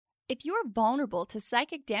If you're vulnerable to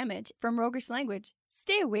psychic damage from roguish language,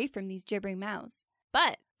 stay away from these gibbering mouths.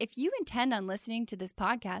 But if you intend on listening to this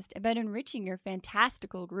podcast about enriching your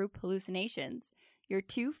fantastical group hallucinations, you're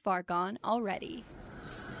too far gone already.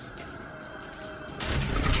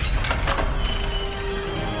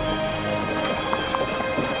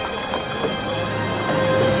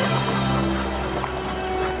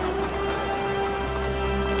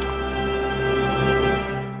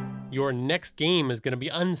 Your next game is going to be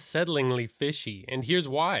unsettlingly fishy, and here's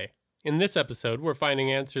why. In this episode, we're finding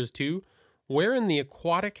answers to where in the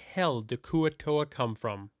aquatic hell do Kuo-toa come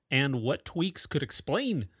from? And what tweaks could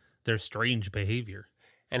explain their strange behavior?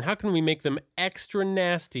 And how can we make them extra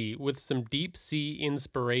nasty with some deep sea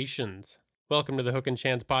inspirations? Welcome to the Hook and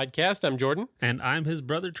Chance podcast. I'm Jordan. And I'm his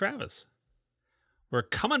brother Travis. We're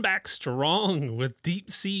coming back strong with deep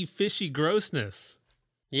sea fishy grossness.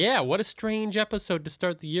 Yeah, what a strange episode to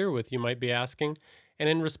start the year with, you might be asking. And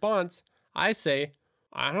in response, I say,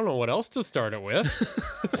 I don't know what else to start it with.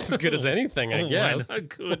 As good as anything, I guess. Why not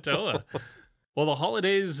Kuo-toa? Well, the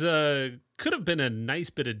holidays could have been a nice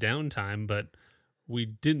bit of downtime, but we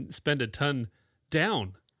didn't spend a ton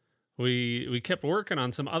down. We kept working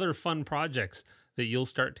on some other fun projects that you'll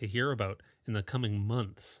start to hear about in the coming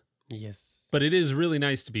months. Yes. But it is really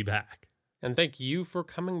nice to be back. And thank you for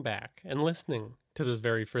coming back and listening to this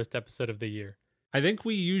very first episode of the year. I think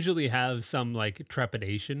we usually have some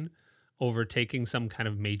trepidation over taking some kind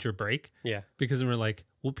of major break. Yeah. Because we're like,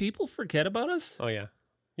 will people forget about us? Oh, yeah.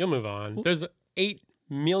 You'll move on. There's 8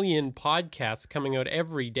 million podcasts coming out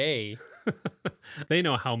every day. They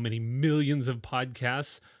know how many millions of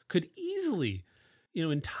podcasts could easily,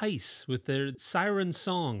 entice with their siren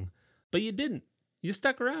song. But you didn't. You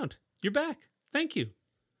stuck around. You're back. Thank you.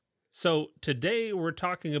 So today we're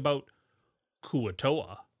talking about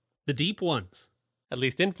Kuo-toa, the deep ones. At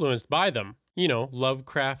least influenced by them.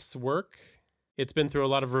 Lovecraft's work. It's been through a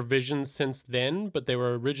lot of revisions since then, but they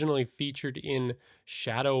were originally featured in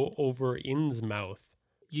Shadow over Innsmouth.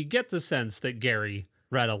 You get the sense that Gary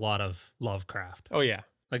read a lot of Lovecraft. Oh, yeah.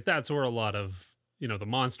 That's where a lot of, the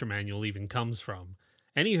Monster Manual even comes from.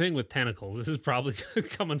 Anything with tentacles, this is probably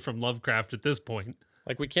coming from Lovecraft at this point.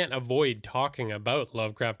 We can't avoid talking about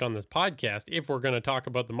Lovecraft on this podcast if we're going to talk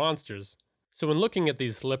about the monsters. So when looking at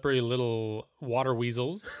these slippery little water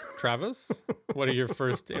weasels, Travis, what are your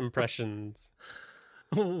first impressions?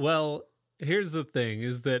 Well, here's the thing,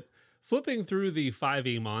 is that flipping through the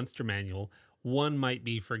 5e Monster Manual, one might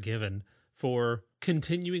be forgiven for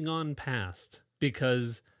continuing on past,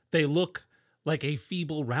 because they look like a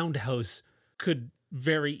feeble roundhouse could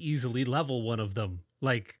very easily level one of them.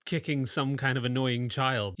 Like kicking some kind of annoying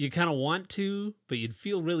child. You kind of want to, but you'd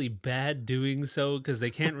feel really bad doing so because they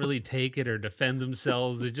can't really take it or defend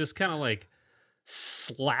themselves. They just kind of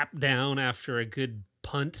slap down after a good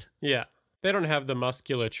punt. Yeah. They don't have the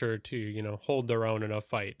musculature to, hold their own in a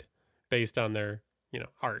fight based on their,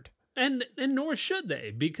 art. And nor should they,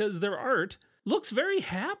 because their art looks very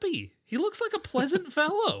happy. He looks like a pleasant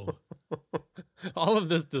fellow. All of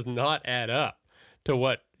this does not add up to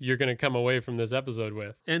what you're going to come away from this episode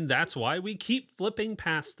with. And that's why we keep flipping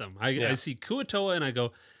past them. I see Kuo-toa and I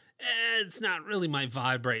go, it's not really my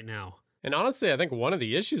vibe right now. And honestly, I think one of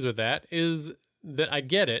the issues with that is that I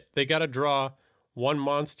get it. They got to draw one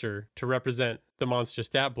monster to represent the monster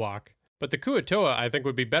stat block. But the Kuo-toa, I think,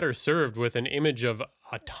 would be better served with an image of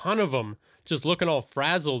a ton of them just looking all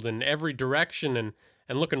frazzled in every direction and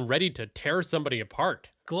looking ready to tear somebody apart.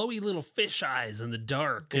 Glowy little fish eyes in the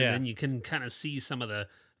dark, and then you can kind of see some of the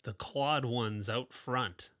clawed ones out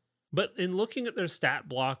front. But in looking at their stat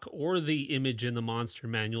block or the image in the Monster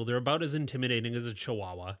Manual, they're about as intimidating as a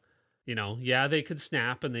chihuahua. They could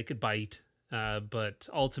snap and they could bite, but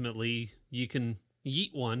ultimately you can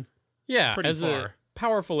yeet one pretty far. A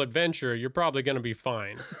powerful adventurer, you're probably going to be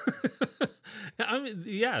fine.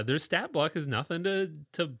 Their stat block is nothing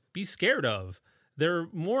to be scared of. They're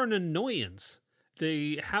more an annoyance.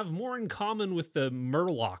 They have more in common with the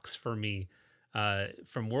Murlocs for me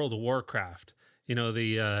from World of Warcraft.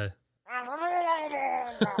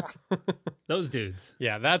 Those dudes.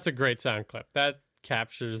 Yeah, that's a great sound clip. That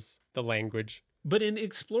captures the language. But in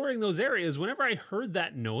exploring those areas, whenever I heard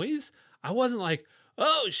that noise, I wasn't like,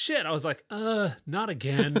 oh shit. I was like, not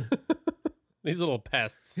again. These little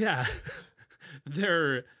pests. Yeah.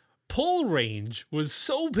 They're pull range was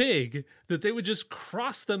so big that they would just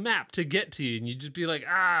cross the map to get to you, and you'd just be like,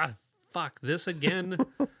 fuck this again.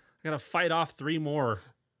 I gotta fight off 3 more.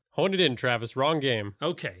 Hone it in, Travis. Wrong game.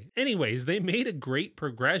 Okay. Anyways, they made a great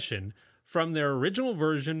progression from their original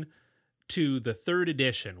version to the 3rd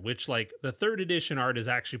edition, which the 3rd edition art is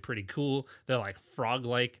actually pretty cool. They're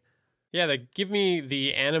frog-like. Yeah, they give me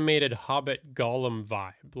the animated Hobbit Gollum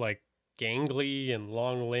vibe, like gangly and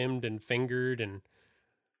long-limbed and fingered and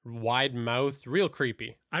wide-mouthed, real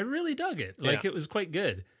creepy. I really dug it. Like, it was quite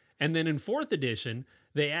good. And then in 4th edition,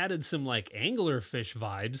 they added some like anglerfish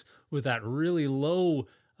vibes with that really low,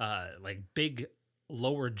 like big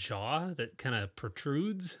lower jaw that kind of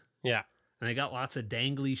protrudes. Yeah. And they got lots of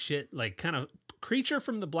dangly shit, like kind of creature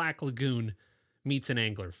from the Black Lagoon meets an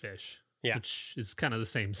anglerfish. Yeah. Which is kind of the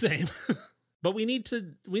same. But we need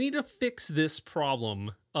to fix this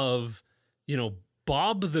problem of,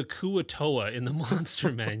 Bob the Kuatoa in the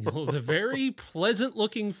Monster Manual, the very pleasant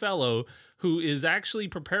looking fellow who is actually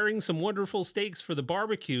preparing some wonderful steaks for the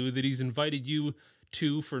barbecue that he's invited you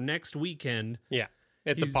to for next weekend. Yeah.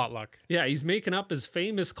 It's a potluck. Yeah, he's making up his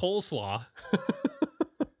famous coleslaw.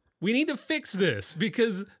 We need to fix this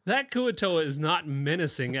because that Kuatoa is not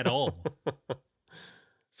menacing at all.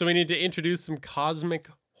 So we need to introduce some cosmic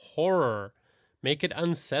horror. Make it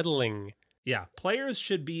unsettling. Yeah, players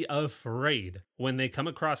should be afraid when they come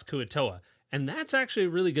across Kuatoa. And that's actually a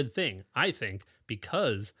really good thing, I think,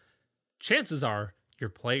 because chances are your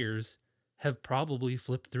players have probably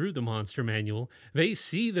flipped through the Monster Manual. They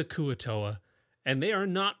see the Kuatoa, and they are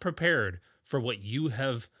not prepared for what you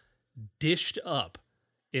have dished up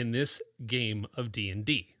in this game of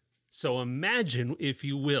D&D. So imagine, if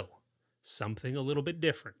you will, something a little bit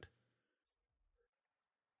different.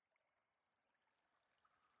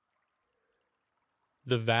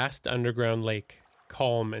 The vast underground lake,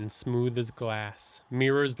 calm and smooth as glass,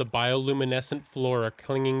 mirrors the bioluminescent flora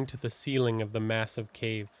clinging to the ceiling of the massive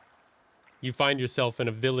cave. You find yourself in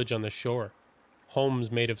a village on the shore, homes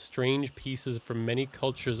made of strange pieces from many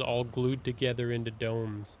cultures all glued together into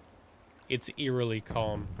domes. It's eerily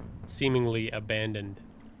calm, seemingly abandoned.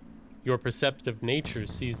 Your perceptive nature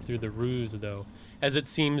sees through the ruse, though, as it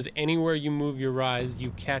seems anywhere you move your eyes, you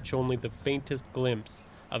catch only the faintest glimpse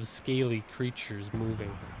of scaly creatures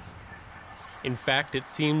moving. In fact, it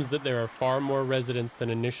seems that there are far more residents than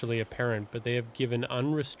initially apparent, but they have given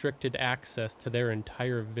unrestricted access to their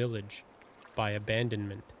entire village by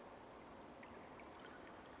abandonment.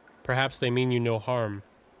 Perhaps they mean you no harm.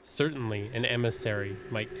 Certainly an emissary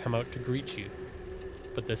might come out to greet you,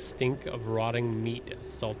 but the stink of rotting meat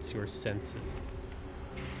assaults your senses.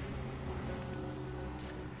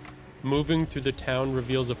 Moving through the town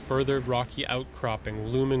reveals a further rocky outcropping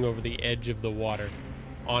looming over the edge of the water.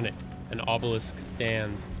 On it, an obelisk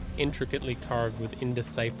stands, intricately carved with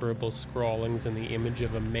indecipherable scrawlings and the image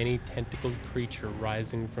of a many-tentacled creature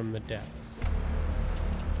rising from the depths.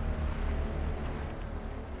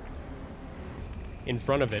 In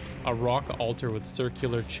front of it, a rock altar with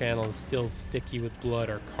circular channels still sticky with blood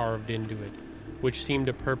are carved into it, which seem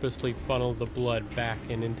to purposely funnel the blood back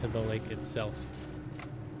and into the lake itself.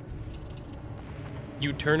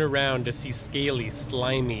 You turn around to see scaly,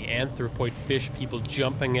 slimy, anthropoid fish people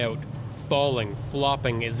jumping out, falling,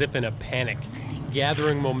 flopping as if in a panic,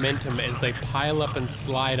 gathering momentum as they pile up and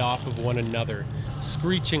slide off of one another,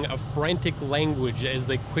 screeching a frantic language as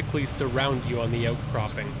they quickly surround you on the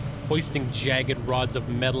outcropping, hoisting jagged rods of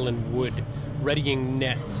metal and wood, readying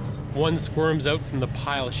nets. One squirms out from the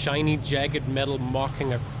pile, shiny jagged metal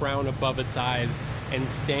mocking a crown above its eyes, and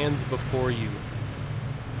stands before you.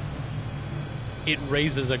 It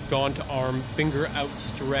raises a gaunt arm, finger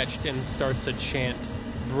outstretched, and starts a chant,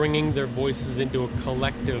 bringing their voices into a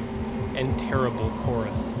collective and terrible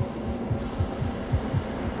chorus.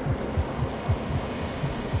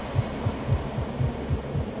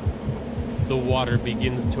 The water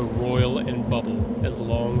begins to roil and bubble as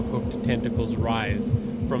long hooked tentacles rise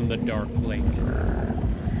from the dark lake.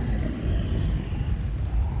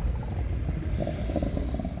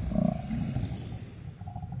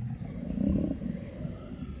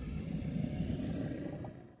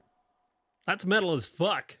 That's metal as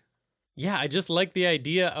fuck. Yeah, I just like the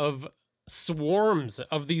idea of swarms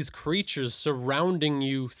of these creatures surrounding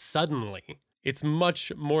you suddenly. It's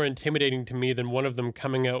much more intimidating to me than one of them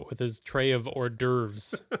coming out with his tray of hors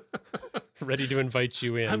d'oeuvres, ready to invite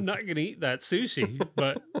you in. I'm not going to eat that sushi,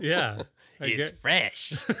 but yeah. It's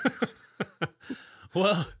fresh.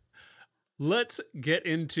 Well, let's get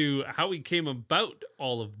into how we came about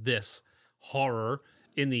all of this horror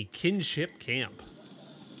in the Kinship Camp.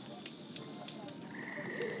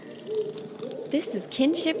 This is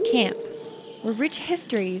Kinship Camp, where rich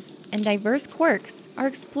histories and diverse quirks are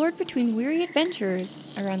explored between weary adventurers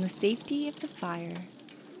around the safety of the fire.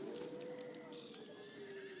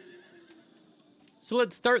 So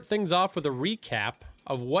let's start things off with a recap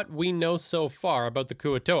of what we know so far about the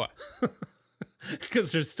Kuatoa.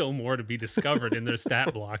 Because there's still more to be discovered in their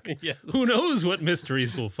stat block. Yes. Who knows what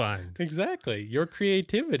mysteries we'll find? Exactly. Your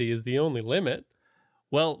creativity is the only limit.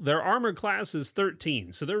 Well, their armor class is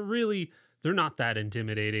 13, so they're not that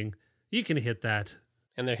intimidating. You can hit that.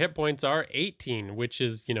 And their hit points are 18, which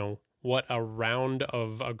is, what a round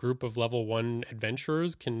of a group of level 1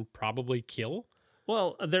 adventurers can probably kill.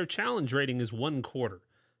 Well, their challenge rating is 1/4.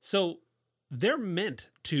 So they're meant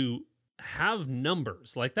to have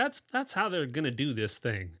numbers. Like that's how they're going to do this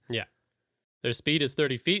thing. Yeah. Their speed is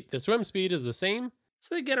 30 feet. The swim speed is the same.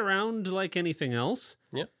 So they get around like anything else.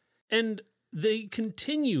 Yeah. And they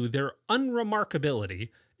continue their unremarkability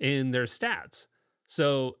in their stats.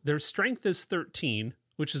 So their strength is 13,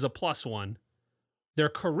 which is a +1. Their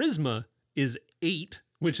charisma is 8,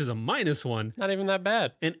 which is a -1. Not even that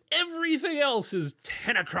bad. And everything else is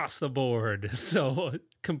 10 across the board. So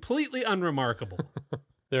completely unremarkable.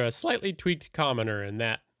 They're a slightly tweaked commoner in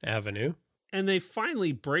that avenue. And they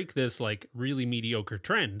finally break this like really mediocre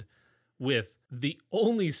trend with the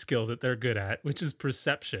only skill that they're good at, which is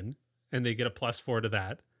perception. And they get a +4 to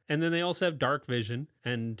that. And then they also have dark vision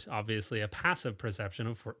and obviously a passive perception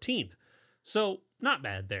of 14. So not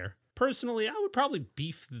bad there. Personally, I would probably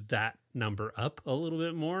beef that number up a little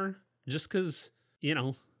bit more just because,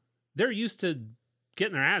 they're used to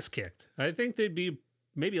getting their ass kicked. I think they'd be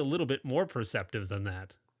maybe a little bit more perceptive than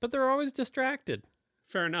that. But they're always distracted.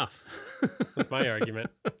 Fair enough. That's my argument.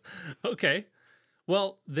 Okay.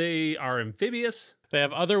 Well, they are amphibious. They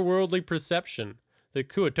have otherworldly perception. The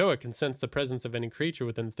Kuo-toa can sense the presence of any creature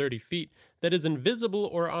within 30 feet that is invisible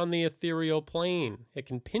or on the ethereal plane. It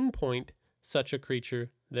can pinpoint such a creature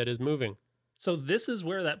that is moving. So this is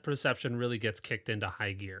where that perception really gets kicked into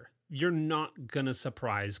high gear. You're not going to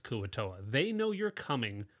surprise Kuo-toa. They know you're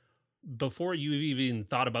coming before you even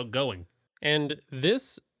thought about going. And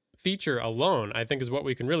this feature alone, I think, is what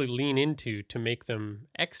we can really lean into to make them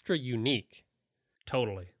extra unique.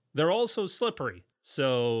 Totally. They're also slippery.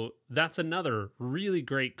 So that's another really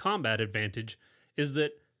great combat advantage, is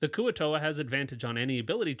that the Kuo-toa has advantage on any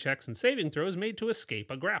ability checks and saving throws made to escape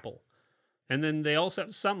a grapple. And then they also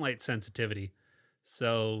have sunlight sensitivity.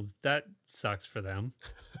 So that sucks for them.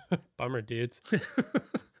 Bummer, dudes.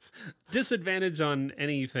 Disadvantage on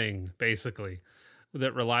anything, basically,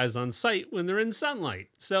 that relies on sight when they're in sunlight.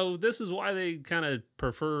 So this is why they kind of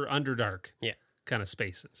prefer Underdark kind of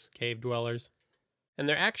spaces. Cave dwellers. And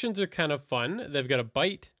their actions are kind of fun. They've got a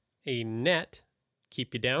bite, a net,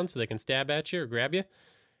 keep you down so they can stab at you or grab you,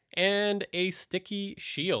 and a sticky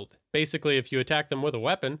shield. Basically, if you attack them with a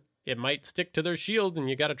weapon, it might stick to their shield and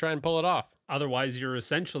you got to try and pull it off. Otherwise, you're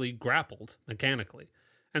essentially grappled mechanically.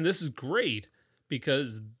 And this is great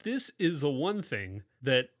because this is the one thing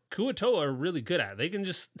that Kuo-toa are really good at. They can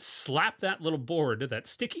just slap that little board, that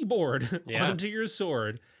sticky board, onto your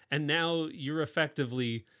sword, and now you're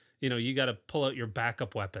effectively, you got to pull out your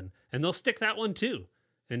backup weapon. And they'll stick that one too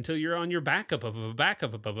until you're on your backup of a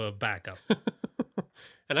backup of a backup.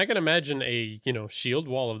 And I can imagine a, shield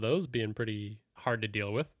wall of those being pretty hard to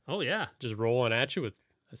deal with. Oh, yeah. Just rolling at you with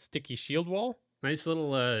a sticky shield wall. Nice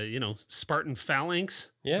little, Spartan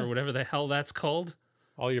phalanx or whatever the hell that's called.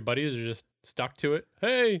 All your buddies are just stuck to it.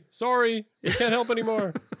 Hey, sorry, we can't help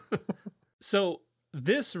anymore. So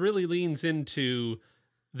this really leans into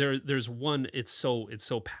there's one, it's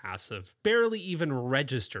so passive, barely even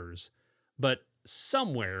registers, but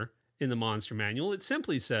somewhere in the monster manual, it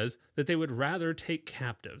simply says that they would rather take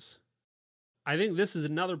captives. I think this is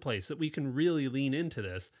another place that we can really lean into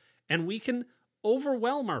this, and we can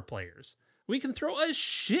overwhelm our players. We can throw a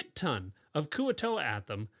shit ton of Kuo-toa at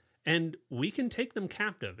them, and we can take them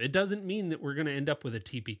captive. It doesn't mean that we're going to end up with a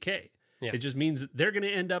TPK. Yeah. It just means that they're going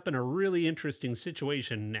to end up in a really interesting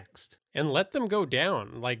situation next. And let them go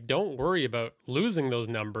down. Like, don't worry about losing those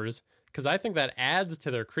numbers, because I think that adds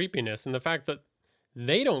to their creepiness and the fact that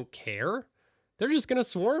they don't care. They're just going to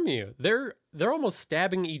swarm you. They're almost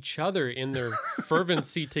stabbing each other in their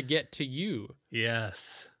fervency to get to you.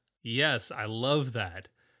 Yes, I love that.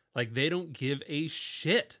 Like, they don't give a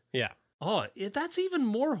shit. Yeah. Oh, that's even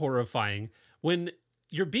more horrifying when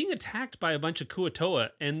you're being attacked by a bunch of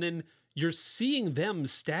Kuo-toa and then you're seeing them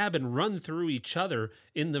stab and run through each other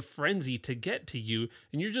in the frenzy to get to you.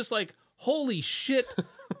 And you're just like, holy shit,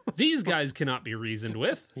 these guys cannot be reasoned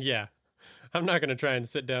with. Yeah. I'm not going to try and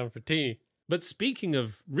sit down for tea. But speaking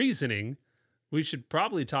of reasoning, we should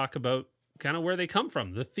probably talk about kind of where they come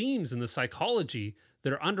from, the themes and the psychology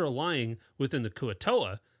that are underlying within the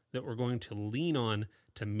Kuo-toa that we're going to lean on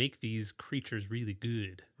to make these creatures really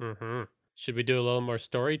good. Mm-hmm. Should we do a little more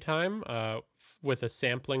story time with a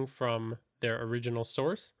sampling from their original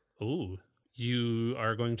source? Ooh, you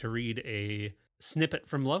are going to read a snippet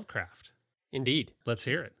from Lovecraft. Indeed. Let's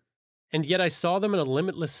hear it. And yet I saw them in a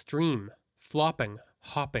limitless stream, flopping,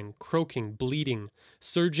 hopping, croaking, bleeding,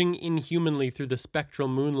 surging inhumanly through the spectral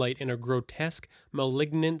moonlight in a grotesque,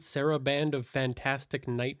 malignant saraband of fantastic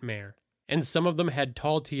nightmare. And some of them had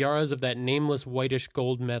tall tiaras of that nameless whitish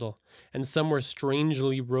gold metal, and some were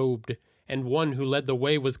strangely robed, and one who led the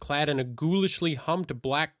way was clad in a ghoulishly humped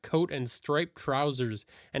black coat and striped trousers,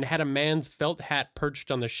 and had a man's felt hat perched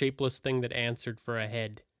on the shapeless thing that answered for a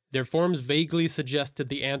head. Their forms vaguely suggested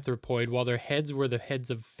the anthropoid, while their heads were the heads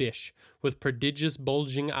of fish, with prodigious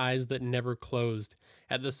bulging eyes that never closed.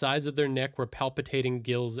 At the sides of their neck were palpitating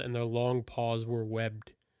gills, and their long paws were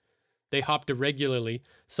webbed. They hopped irregularly,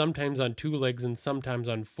 sometimes on 2 legs and sometimes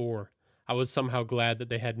on 4. I was somehow glad that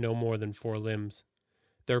they had no more than 4 limbs.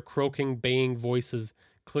 Their croaking, baying voices,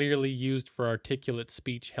 clearly used for articulate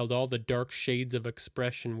speech, held all the dark shades of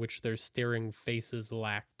expression which their staring faces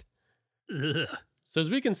lacked. Ugh. So as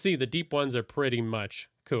we can see, the Deep Ones are pretty much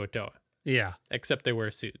Kuo-toa, Yeah. except they wear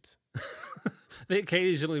suits. They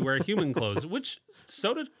occasionally wear human clothes, which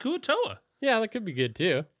so did Kuo-toa. Yeah, that could be good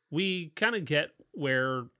too. We kind of get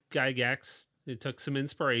where Gygax, it took some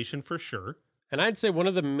inspiration for sure. And I'd say one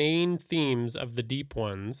of the main themes of the Deep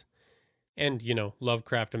Ones, and,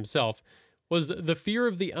 Lovecraft himself, was the fear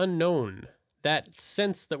of the unknown, that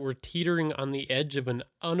sense that we're teetering on the edge of an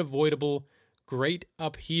unavoidable great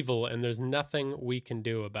upheaval and there's nothing we can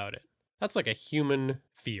do about it. That's like a human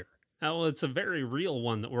fear. Well, it's a very real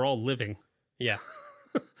one that we're all living. Yeah.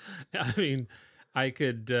 I mean, I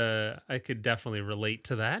could definitely relate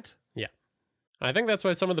to that. Yeah. And I think that's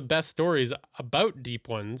why some of the best stories about Deep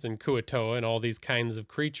Ones and Kuo-toa and all these kinds of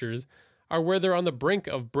creatures are where they're on the brink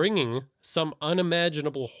of bringing some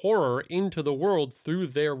unimaginable horror into the world through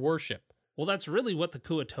their worship. Well, that's really what the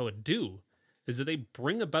Kuo-toa do, is that they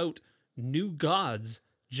bring about new gods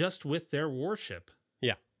just with their worship.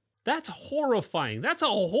 Yeah. That's horrifying. That's a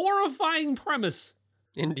horrifying premise.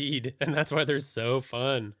 Indeed. And that's why they're so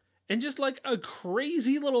fun. And just like a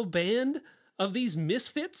crazy little band of these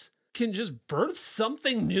misfits can just birth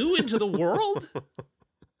something new into the world.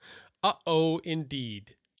 Uh-oh,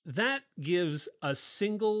 indeed. That gives a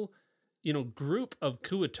single, group of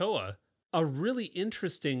Kuo-toa a really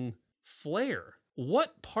interesting flair.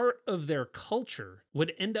 What part of their culture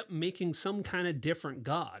would end up making some kind of different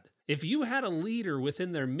god? If you had a leader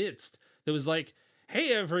within their midst that was like,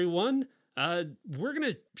 hey, everyone, we're going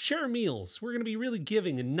to share meals. We're going to be really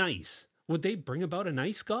giving and nice. Would they bring about a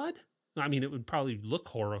nice god? I mean, it would probably look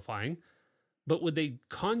horrifying, but would they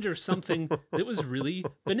conjure something that was really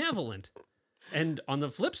benevolent? And on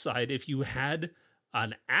the flip side, if you had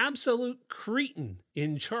an absolute cretin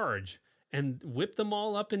in charge and whip them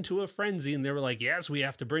all up into a frenzy, and they were like, yes, we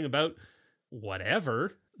have to bring about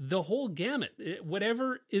whatever, the whole gamut,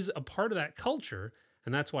 whatever is a part of that culture,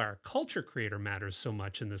 and that's why our culture creator matters so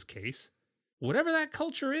much in this case. Whatever that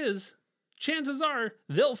culture is, chances are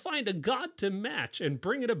they'll find a god to match and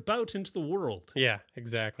bring it about into the world. Yeah,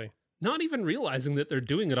 exactly. Not even realizing that they're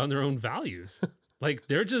doing it on their own values. Like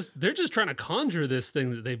they're just trying to conjure this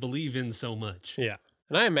thing that they believe in so much. Yeah.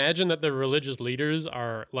 And I imagine that the religious leaders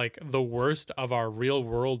are like the worst of our real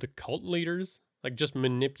world cult leaders, like just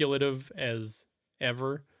manipulative as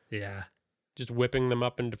ever. Yeah. Just whipping them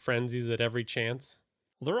up into frenzies at every chance.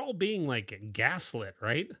 Well, they're all being like gaslit,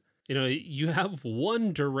 right? You have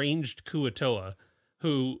one deranged Kuo-toa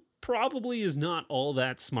who probably is not all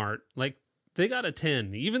that smart. Like they got a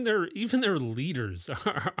 10. Even their leaders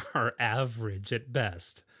are average at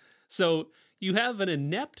best. So you have an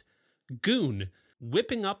inept goon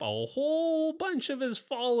whipping up a whole bunch of his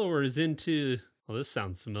followers into... Well, this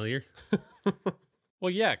sounds familiar.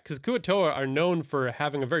 Well, yeah, because Kuo-toa are known for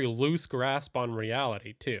having a very loose grasp on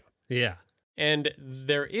reality, too. Yeah. And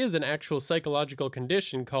there is an actual psychological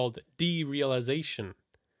condition called derealization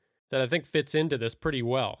that I think fits into this pretty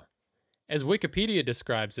well. As Wikipedia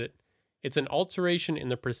describes it, it's an alteration in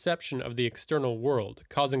the perception of the external world,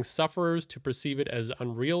 causing sufferers to perceive it as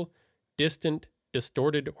unreal, distant,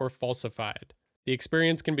 distorted, or falsified. The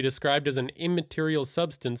experience can be described as an immaterial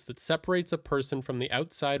substance that separates a person from the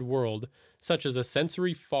outside world, such as a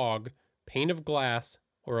sensory fog, pane of glass,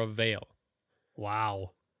 or a veil.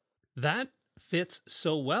 Wow. That fits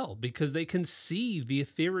so well because they can see the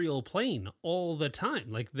ethereal plane all the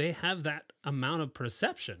time. Like they have that amount of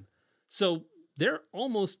perception. So they're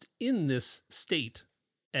almost in this state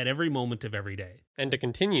at every moment of every day. And to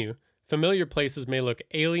continue, familiar places may look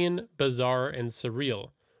alien, bizarre, and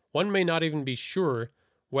surreal. One may not even be sure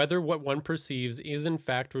whether what one perceives is in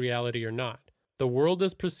fact reality or not. The world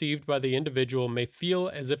as perceived by the individual may feel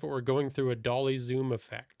as if it were going through a dolly zoom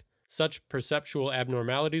effect. Such perceptual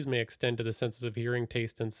abnormalities may extend to the senses of hearing,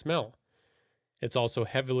 taste, and smell. It's also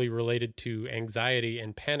heavily related to anxiety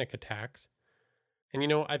and panic attacks.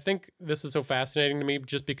 And, I think this is so fascinating to me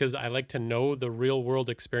just because I like to know the real world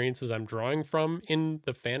experiences I'm drawing from in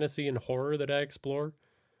the fantasy and horror that I explore.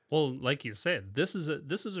 Well, like you said, this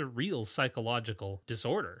is a real psychological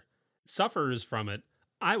disorder. Sufferers from it,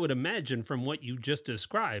 I would imagine from what you just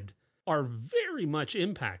described, are very much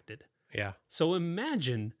impacted. Yeah. So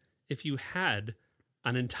imagine if you had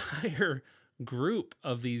an entire group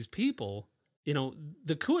of these people,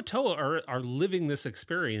 the Kuo-toa are living this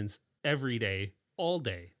experience every day, all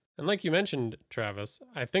day. And like you mentioned, Travis,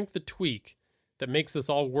 I think the tweak that makes this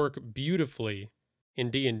all work beautifully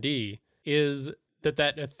in D&D is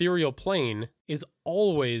that ethereal plane is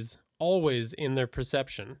always in their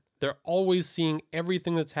perception. They're always seeing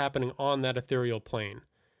everything that's happening on that ethereal plane.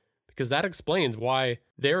 Because that explains why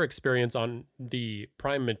their experience on the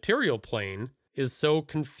prime material plane is so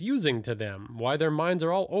confusing to them, why their minds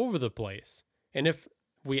are all over the place. And if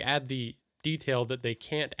we add the detail that they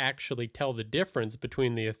can't actually tell the difference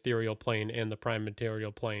between the ethereal plane and the prime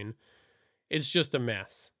material plane, it's just a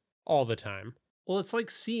mess all the time. Well, it's like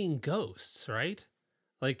seeing ghosts, right?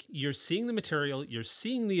 Like you're seeing the material, you're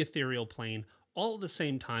seeing the ethereal plane all at the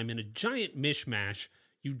same time in a giant mishmash.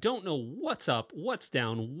 You don't know what's up, what's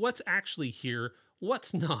down, what's actually here,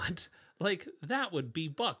 what's not. Like, that would be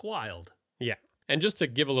buck wild. Yeah. And just to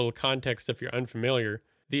give a little context if you're unfamiliar,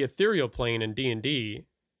 the ethereal plane in D&D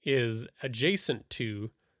is adjacent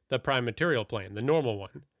to the prime material plane, the normal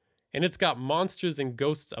one. And it's got monsters and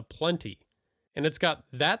ghosts aplenty. And it's got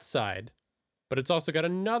that side, but it's also got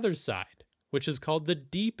another side, which is called the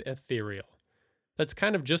deep ethereal. That's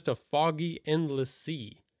kind of just a foggy, endless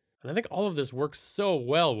sea. And I think all of this works so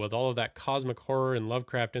well with all of that cosmic horror and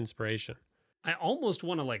Lovecraft inspiration. I almost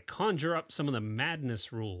want to conjure up some of the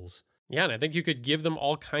madness rules. Yeah, and I think you could give them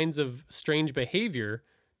all kinds of strange behavior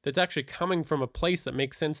that's actually coming from a place that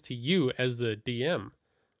makes sense to you as the DM.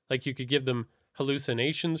 Like you could give them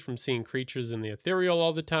hallucinations from seeing creatures in the ethereal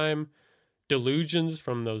all the time, delusions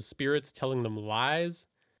from those spirits telling them lies,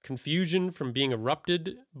 confusion from being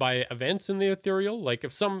erupted by events in the ethereal. Like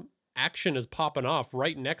if some action is popping off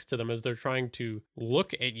right next to them as they're trying to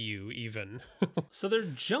look at you even. So they're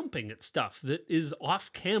jumping at stuff that is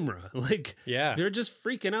off camera. Yeah. They're just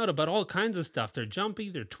freaking out about all kinds of stuff. They're jumpy,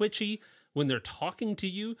 they're twitchy. When they're talking to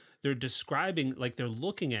you, they're describing, they're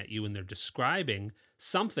looking at you and they're describing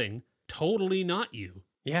something totally not you.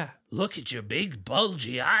 Yeah. Look at your big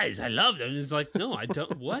bulgy eyes. I love them. It's like, no, I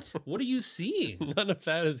don't. What? What are you seeing? None of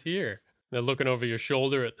that is here. They're looking over your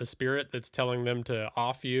shoulder at the spirit that's telling them to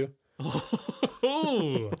off you.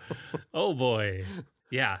 Oh boy.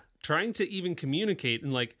 Yeah. Trying to even communicate.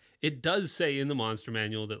 And it does say in the monster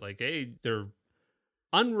manual that hey, they're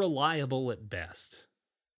unreliable at best.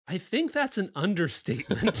 I think that's an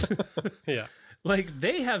understatement. Yeah.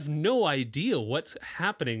 They have no idea what's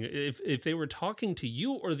happening. If they were talking to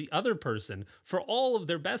you or the other person, for all of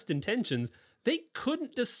their best intentions, they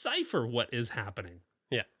couldn't decipher what is happening.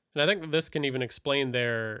 Yeah. And I think that this can even explain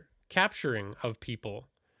their capturing of people.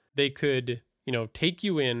 They could, take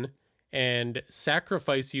you in and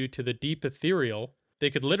sacrifice you to the deep ethereal. They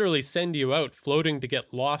could literally send you out floating to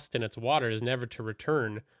get lost in its waters, never to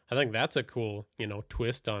return. I think that's a cool,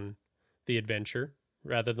 twist on the adventure.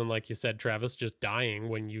 Rather than, like you said, Travis, just dying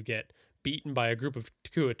when you get beaten by a group of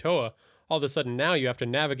Kuo-toa, all of a sudden now you have to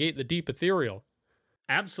navigate the deep ethereal.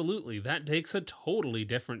 Absolutely. That takes a totally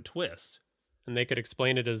different twist. And they could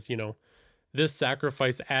explain it as, this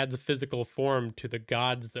sacrifice adds physical form to the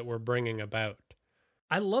gods that we're bringing about.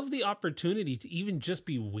 I love the opportunity to even just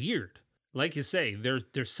be weird. Like you say,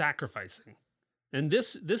 they're sacrificing. And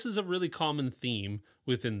this is a really common theme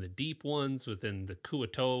within the deep ones, within the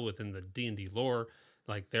Kuo-toa, within the D&D lore.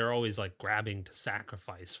 They're always grabbing to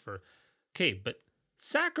sacrifice for... Okay, but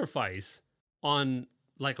sacrifice on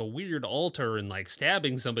a weird altar and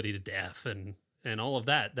stabbing somebody to death and all of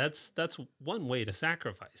that, that's one way to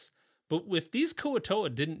sacrifice. But if these Kuo-toa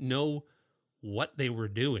didn't know what they were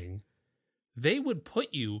doing, they would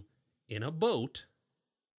put you in a boat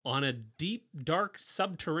on a deep, dark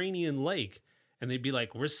subterranean lake, and they'd be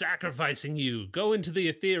like, we're sacrificing you, go into the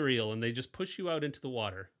ethereal, and they just push you out into the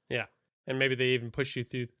water. Yeah. And maybe they even push you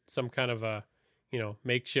through some kind of a,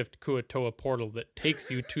 makeshift Kuo-toa portal that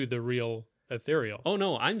takes you to the real ethereal. Oh,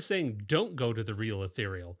 no, I'm saying don't go to the real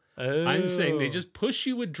ethereal. Oh. I'm saying they just push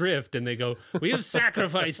you adrift, and they go, we have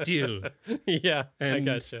sacrificed you. Yeah, and I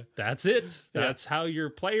gotcha. That's it. That's how your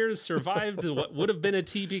players survived what would have been a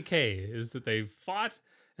TPK, is that they fought,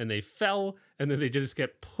 and they fell, and then they just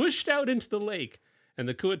get pushed out into the lake. And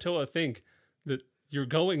the Kuo-toa think that you're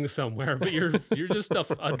going somewhere, but you're just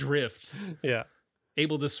adrift. Yeah.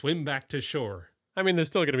 Able to swim back to shore. I mean, there's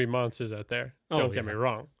still going to be monsters out there. Oh, Don't get me yeah.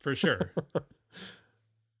 wrong. For sure.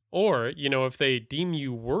 Or, if they deem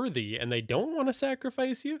you worthy and they don't want to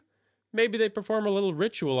sacrifice you, maybe they perform a little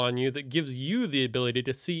ritual on you that gives you the ability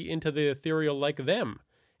to see into the ethereal like them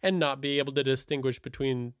and not be able to distinguish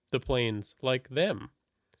between the planes like them.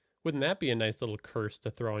 Wouldn't that be a nice little curse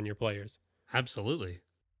to throw on your players? Absolutely.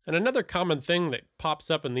 And another common thing that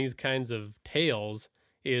pops up in these kinds of tales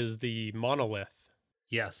is the monolith.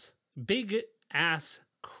 Yes. Big ass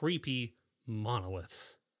creepy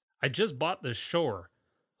monoliths. I just bought the Shore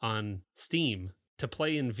on Steam to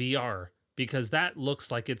play in VR because that looks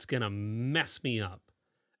like it's gonna mess me up.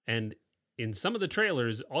 And in some of the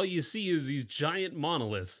trailers, all you see is these giant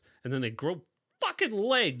monoliths, and then they grow fucking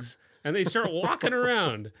legs and they start walking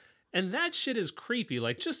around. And that shit is creepy.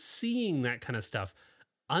 Like, just seeing that kind of stuff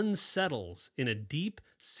unsettles in a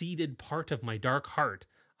deep-seated part of my dark heart.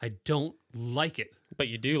 I don't like it. But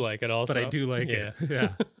you do like it also. But I do like it.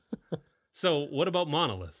 Yeah. So what about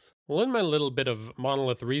monoliths? Well, in my little bit of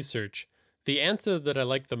monolith research, the answer that I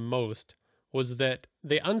liked the most was that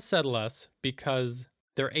they unsettle us because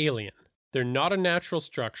they're alien. They're not a natural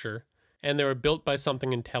structure, and they were built by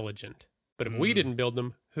something intelligent. But if we didn't build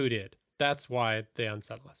them, who did? That's why they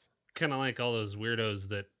unsettle us. Kind of like all those weirdos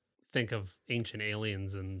that think of ancient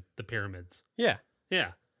aliens and the pyramids. Yeah.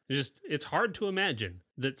 Yeah. It's hard to imagine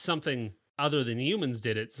that something other than humans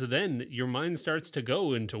did it. So then your mind starts to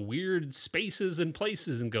go into weird spaces and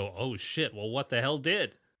places and go, oh shit, well, what the hell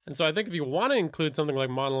did? And so I think if you want to include something like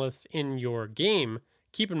monoliths in your game,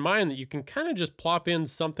 keep in mind that you can kind of just plop in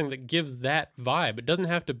something that gives that vibe. It doesn't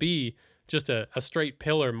have to be just a straight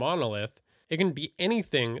pillar monolith. It can be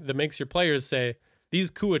anything that makes your players say, these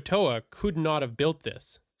Kuo-toa could not have built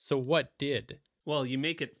this. So what did? Well, you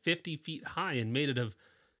make it 50 feet high and made it of,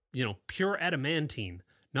 pure adamantine.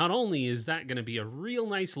 Not only is that going to be a real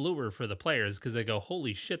nice lure for the players because they go,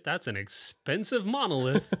 holy shit, that's an expensive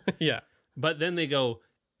monolith. Yeah. But then they go,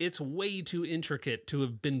 it's way too intricate to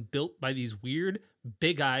have been built by these weird,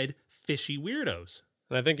 big-eyed, fishy weirdos.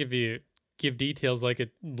 And I think if you give details like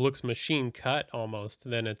it looks machine cut almost,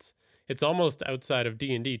 then it's almost outside of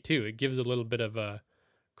D&D too. It gives a little bit of a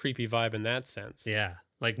creepy vibe in that sense. Yeah,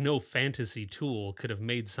 like no fantasy tool could have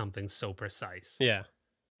made something so precise. Yeah.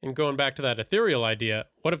 And going back to that ethereal idea,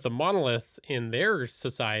 what if the monoliths in their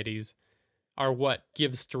societies are what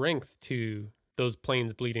gives strength to those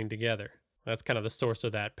planes bleeding together? That's kind of the source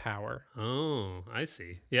of that power. Oh, I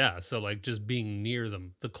see. Yeah, so like just being near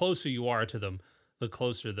them. The closer you are to them, the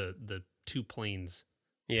closer the two planes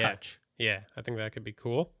touch. Yeah, I think that could be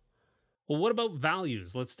cool. Well, what about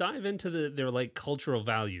values? Let's dive into their like cultural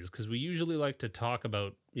values, because we usually like to talk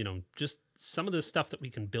about, just some of the stuff that we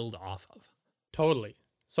can build off of. Totally.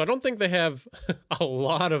 So I don't think they have a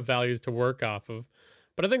lot of values to work off of,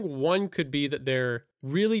 but I think one could be that they're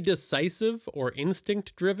really decisive or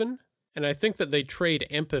instinct driven. And I think that they trade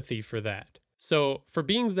empathy for that. So for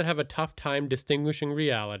beings that have a tough time distinguishing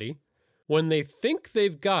reality, when they think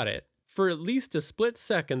they've got it, for at least a split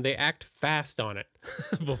second, they act fast on it.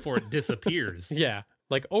 Before it disappears. Yeah.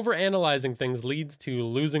 Like overanalyzing things leads to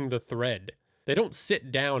losing the thread. They don't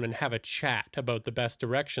sit down and have a chat about the best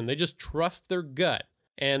direction. They just trust their gut.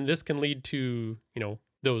 And this can lead to,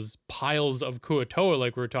 those piles of Kuo-toa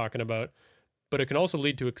like we're talking about. But it can also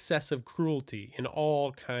lead to excessive cruelty in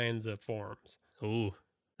all kinds of forms. Ooh,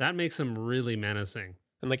 that makes them really menacing.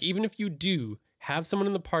 And like, even if you do have someone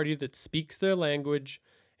in the party that speaks their language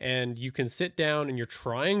and you can sit down and you're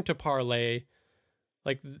trying to parlay,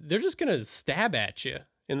 like, they're just going to stab at you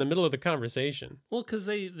in the middle of the conversation. Well, because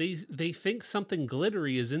they think something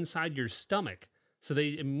glittery is inside your stomach. So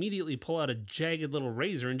they immediately pull out a jagged little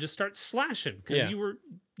razor and just start slashing. Because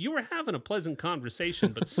you were having a pleasant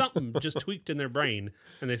conversation, but something just tweaked in their brain.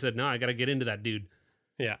 And they said, no, I got to get into that dude.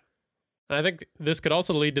 Yeah. And I think this could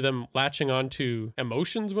also lead to them latching onto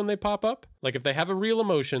emotions when they pop up. Like if they have a real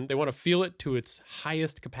emotion, they want to feel it to its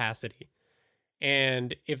highest capacity.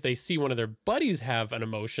 And if they see one of their buddies have an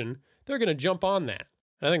emotion, they're going to jump on that.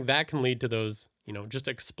 And I think that can lead to those, just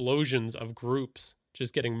explosions of groups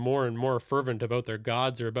just getting more and more fervent about their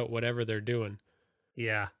gods or about whatever they're doing.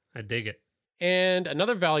 Yeah, I dig it. And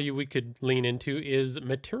another value we could lean into is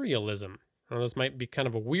materialism. Now, this might be kind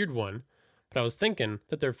of a weird one, but I was thinking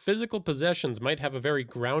that their physical possessions might have a very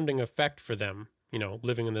grounding effect for them,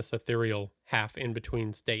 living in this ethereal half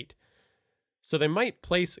in-between state. So they might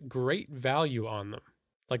place great value on them,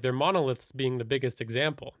 like their monoliths being the biggest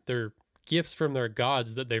example. They're gifts from their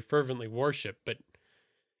gods that they fervently worship, but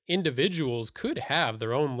individuals could have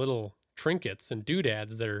their own little trinkets and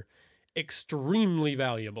doodads that are extremely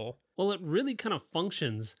valuable. Well, it really kind of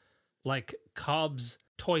functions like Cobb's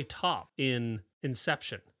toy top in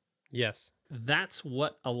Inception. Yes. That's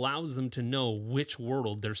what allows them to know which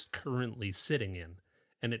world they're currently sitting in.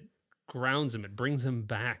 And it grounds them, it brings them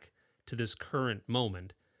back to this current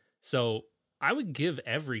moment. So I would give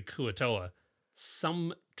every Kuo-toa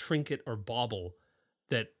some trinket or bauble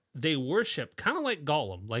that they worship, kind of like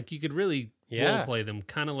Gollum. Like you could really role play them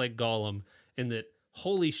kind of like Gollum, in that,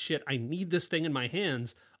 holy shit, I need this thing in my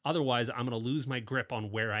hands. Otherwise, I'm going to lose my grip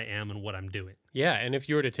on where I am and what I'm doing. Yeah, and if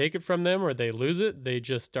you were to take it from them or they lose it, they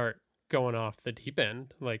just start going off the deep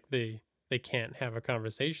end. Like they can't have a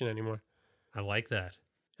conversation anymore. I like that.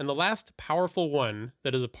 And the last powerful one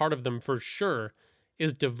that is a part of them for sure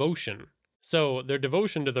is devotion. So their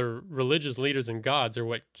devotion to their religious leaders and gods are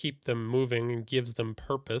what keep them moving and gives them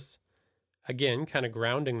purpose. Again, kind of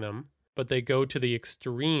grounding them. But they go to the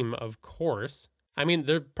extreme, of course. I mean,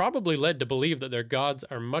 they're probably led to believe that their gods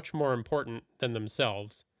are much more important than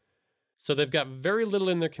themselves. So they've got very little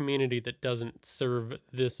in their community that doesn't serve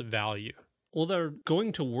this value. Well, they're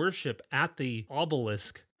going to worship at the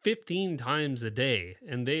obelisk 15 times a day,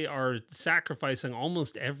 and they are sacrificing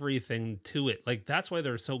almost everything to it. Like, that's why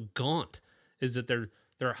they're so gaunt, is that they're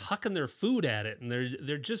hucking their food at it, and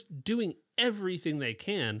they're just doing everything they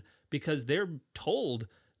can because they're told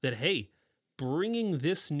that, hey, bringing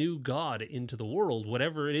this new god into the world,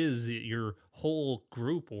 whatever it is that your whole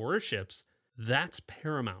group worships, that's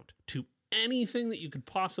paramount to anything that you could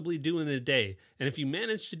possibly do in a day. And if you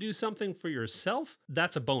manage to do something for yourself,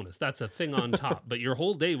 that's a bonus. That's a thing on top. But your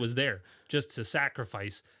whole day was there just to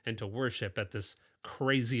sacrifice and to worship at this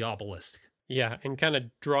crazy obelisk. Yeah, and kind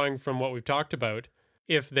of drawing from what we've talked about,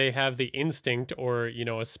 if they have the instinct or,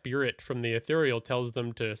 a spirit from the ethereal tells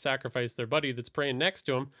them to sacrifice their buddy that's praying next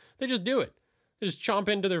to them, they just do it. They just chomp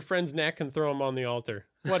into their friend's neck and throw him on the altar.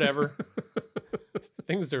 Whatever.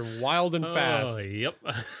 Things are wild and fast. Oh, yep.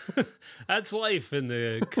 That's life in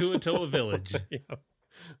the Kuo-toa village. Yep.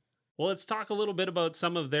 Well, let's talk a little bit about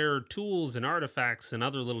some of their tools and artifacts and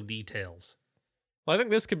other little details. Well, I think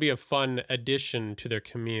this could be a fun addition to their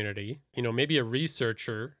community. Maybe a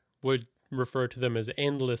researcher would refer to them as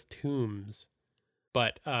endless tombs.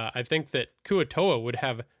 But I think that Kuo-toa would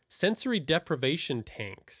have sensory deprivation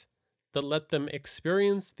tanks that let them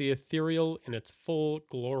experience the ethereal in its full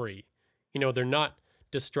glory. They're not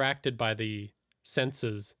distracted by the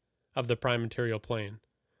senses of the prime material plane.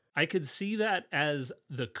 I could see that as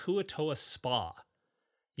the Kuo-toa spa.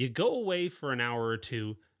 You go away for an hour or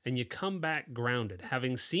two and you come back grounded.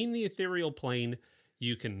 Having seen the ethereal plane,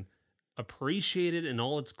 you can appreciate it in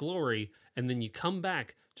all its glory, and then you come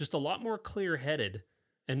back just a lot more clear-headed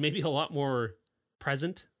and maybe a lot more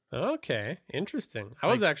present. Okay, interesting. I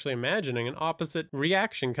was actually imagining an opposite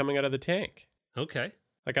reaction coming out of the tank. Okay.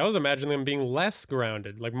 Like I was imagining them being less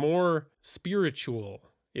grounded, like more spiritual,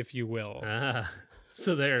 if you will.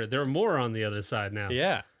 So they're more on the other side now.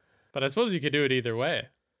 Yeah. But I suppose you could do it either way.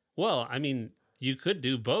 Well, I mean, you could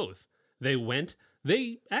do both.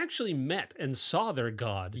 They actually met and saw their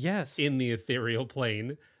god. Yes. In the ethereal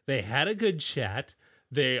plane. They had a good chat.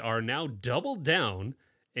 They are now doubled down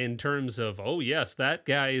in terms of, oh yes, that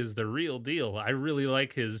guy is the real deal. I really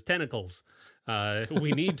like his tentacles.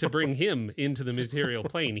 We need to bring him into the material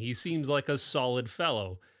plane. He seems like a solid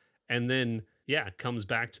fellow. And then, comes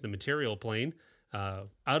back to the material plane, out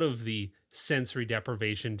of the sensory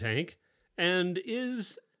deprivation tank, and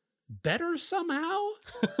is better somehow,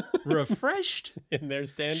 refreshed in their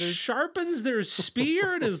standards, sharpens their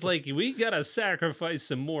spear, and is like, we gotta sacrifice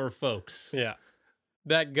some more folks. Yeah.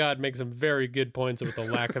 That god makes some very good points with the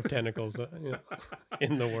lack of tentacles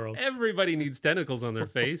in the world. Everybody needs tentacles on their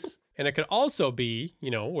face. And it could also be,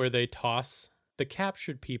 where they toss the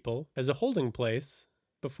captured people as a holding place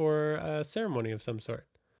before a ceremony of some sort.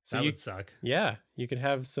 So that would suck. Yeah, you could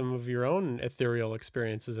have some of your own ethereal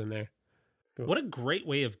experiences in there. Cool. What a great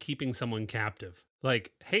way of keeping someone captive.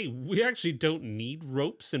 Like, hey, we actually don't need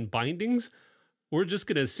ropes and bindings. We're just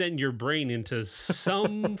going to send your brain into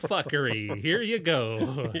some fuckery. Here you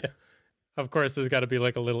go. Yeah. Of course, there's got to be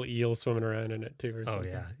like a little eel swimming around in it too or something.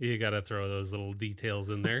 Oh, yeah. You got to throw those little details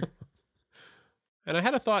in there. And I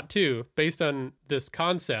had a thought too, based on this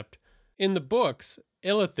concept. In the books,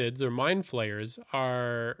 illithids or mind flayers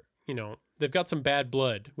are, they've got some bad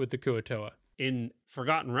blood with the Kuo-toa. In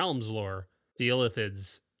Forgotten Realms lore, the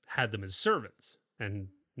illithids had them as servants, and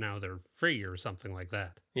now they're free or something like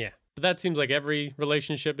that. Yeah. But that seems like every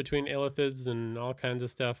relationship between illithids and all kinds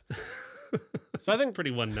of stuff. So I think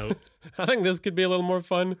pretty one note. I think this could be a little more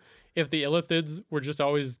fun if the illithids were just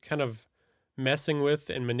always kind of messing with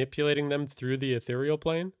and manipulating them through the ethereal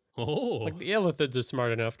plane. Oh. Like the illithids are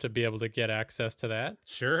smart enough to be able to get access to that.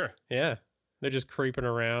 Sure. Yeah. They're just creeping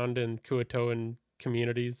around in Kuo-toan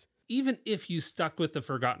communities. even if you stuck with the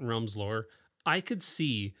Forgotten Realms lore, I could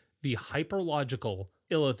see the hyperlogical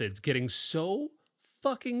Illithids getting so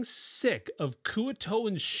fucking sick of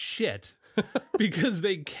Kuo-toan shit because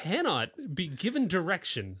they cannot be given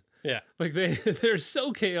direction. Yeah. Like they're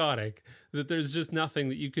so chaotic that there's just nothing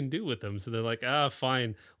that you can do with them. So they're like,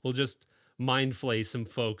 fine, we'll just mind flay some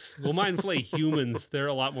folks. We'll mind flay humans. They're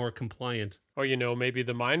a lot more compliant. Or, maybe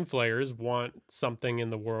the Mind Flayers want something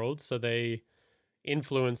in the world, so they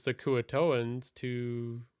influence the Kuo-toans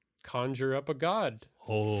to conjure up a god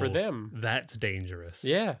for them. That's dangerous.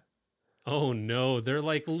 Yeah. Oh no, they're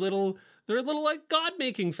little like god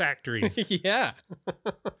making factories. Yeah.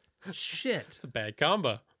 Shit. It's a bad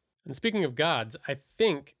combo. And speaking of gods, I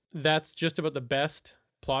think that's just about the best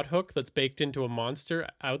plot hook that's baked into a monster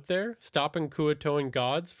out there, stopping Kuo-toan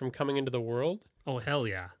gods from coming into the world. Oh, hell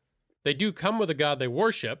yeah. They do come with a god they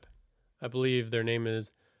worship. I believe their name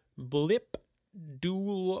is Blip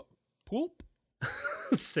Dual Poop.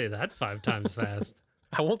 Say that 5 times fast.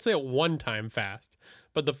 I won't say it 1 time fast.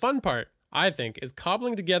 But the fun part, I think, is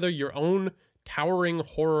cobbling together your own towering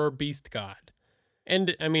horror beast god.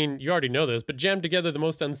 And, I mean, you already know this, but jam together the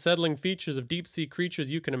most unsettling features of deep-sea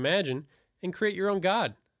creatures you can imagine and create your own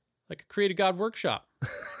god. Like a Create a God workshop.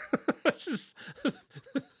 That's just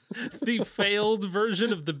the failed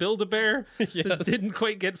version of the Build-A-Bear that didn't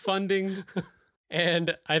quite get funding.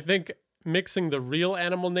 And I think mixing the real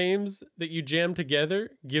animal names that you jam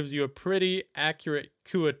together gives you a pretty accurate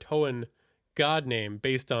Kuo-toan god name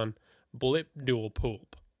based on Blip Dual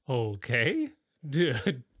Poop. Okay.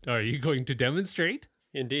 Are you going to demonstrate?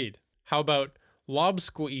 Indeed. How about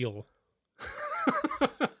Lobsqueel?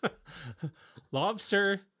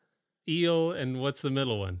 Lobster, eel, and what's the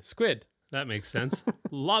middle one? Squid. That makes sense.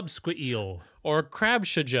 Lobsqueel. Or Crab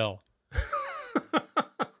Shagel.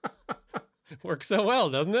 Works so well,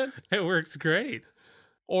 doesn't it? It works great.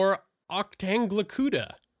 Or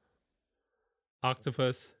Octanglacuda.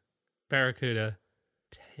 Octopus, barracuda,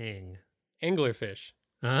 tang. Anglerfish.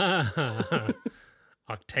 Ah,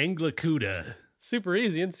 Octanglacuda. Super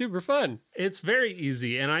easy and super fun. It's very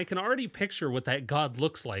easy, and I can already picture what that god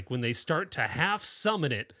looks like when they start to half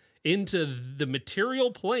summon it into the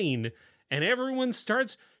material plane, and everyone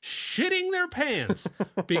starts shitting their pants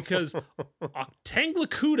because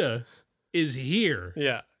Octanglacuda is here.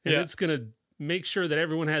 Yeah. And it's going to make sure that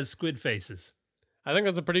everyone has squid faces. I think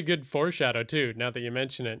that's a pretty good foreshadow, too, now that you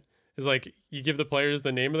mention it. It's like you give the players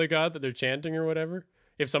the name of the god that they're chanting or whatever.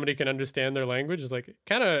 If somebody can understand their language, it's like,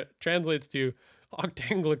 kind of translates to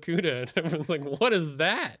Octanglacuda. And everyone's like, what is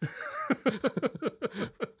that?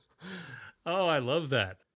 Oh, I love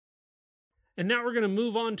that. And now we're going to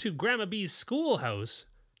move on to Grandma B's schoolhouse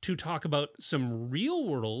to talk about some real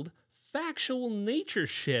world, factual nature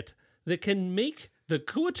shit that can make the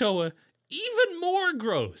Kuo-toa even more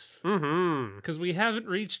gross. Mm-hmm. Because we haven't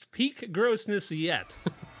reached peak grossness yet.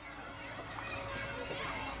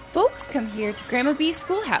 Folks come here to Grandma B's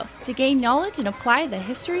schoolhouse to gain knowledge and apply the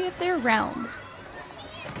history of their realm.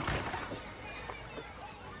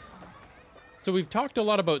 So we've talked a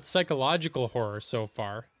lot about psychological horror so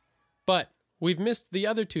far, but we've missed the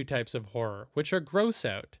other 2 types of horror, which are gross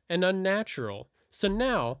out and unnatural. So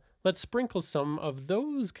now, let's sprinkle some of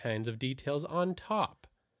those kinds of details on top.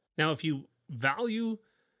 Now, if you value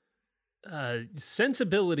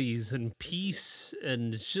sensibilities and peace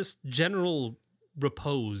and just general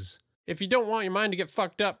repose. If you don't want your mind to get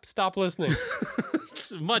fucked up, stop listening.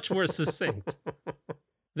 It's much more succinct.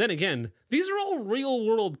 Then again, these are all real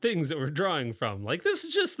world things that we're drawing from. Like, this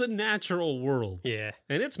is just the natural world. Yeah.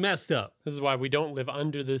 And it's messed up. This is why we don't live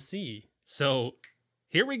under the sea. So,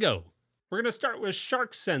 here we go. We're going to start with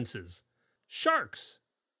shark senses. Sharks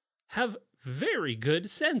have very good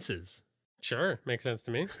senses. Sure, makes sense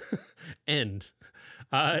to me.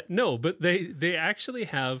 No, but they actually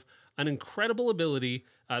have an incredible ability.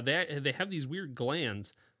 They have these weird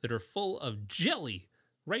glands that are full of jelly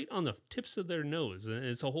right on the tips of their nose. And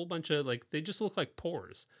it's a whole bunch of, they just look like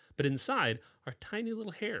pores. But inside are tiny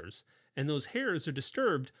little hairs. And those hairs are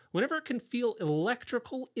disturbed whenever it can feel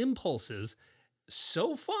electrical impulses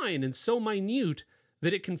so fine and so minute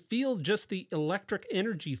that it can feel just the electric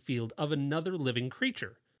energy field of another living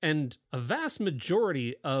creature. And a vast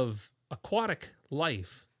majority of aquatic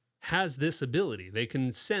life has this ability. They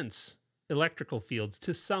can sense electrical fields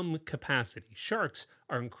to some capacity. Sharks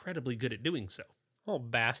are incredibly good at doing so. Oh,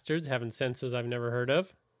 bastards having senses I've never heard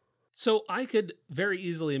of. So I could very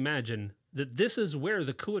easily imagine that this is where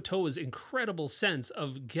the Kuo-toa's incredible sense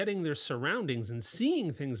of getting their surroundings and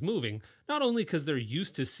seeing things moving, not only because they're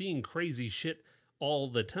used to seeing crazy shit all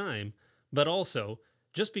the time, but also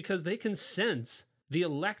just because they can sense the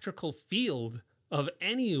electrical field of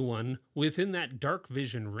anyone within that dark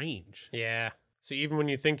vision range. Yeah. So even when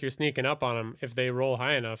you think you're sneaking up on them, if they roll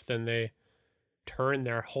high enough, then they turn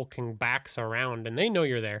their hulking backs around and they know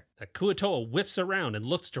you're there. That Kuo-toa whips around and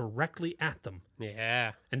looks directly at them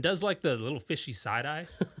Yeah. and does like the little fishy side eye.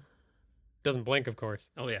 Doesn't blink, of course.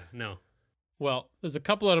 Oh, yeah, no. Well, there's a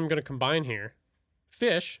couple that I'm going to combine here.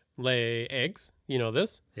 Fish lay eggs. You know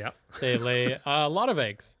this? Yep. They lay a lot of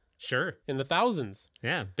eggs Sure. in the thousands.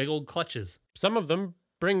 Yeah, big old clutches. Some of them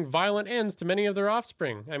bring violent ends to many of their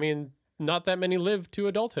offspring. I mean, not that many live to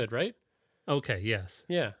adulthood, right? Okay, yes.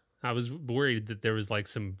 Yeah. I was worried that there was like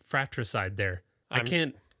some fratricide there. I I'm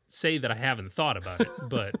can't say that I haven't thought about it,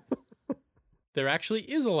 but There actually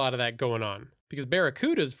is a lot of that going on because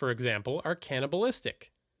barracudas, for example, are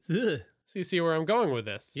cannibalistic. ugh, So you see where I'm going with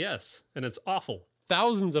this. yes, and it's awful.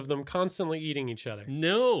 Thousands of them constantly eating each other.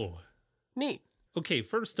 No. Neat. Okay,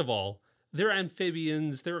 first of all, they're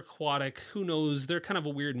amphibians, they're aquatic, who knows, they're kind of a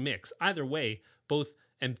weird mix. Either way, both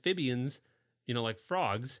amphibians, like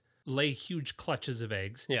frogs, lay huge clutches of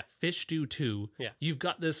eggs. Yeah. Fish do too. Yeah. You've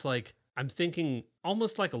got this I'm thinking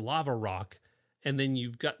almost like a lava rock, and then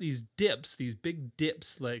you've got these dips, these big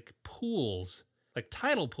dips like pools, like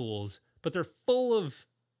tidal pools, but they're full of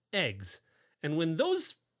eggs. And when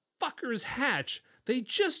those fuckers hatch, they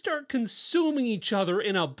just start consuming each other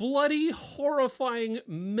in a bloody, horrifying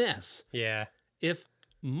mess. Yeah. If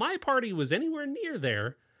my party was anywhere near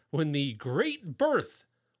there when the great birth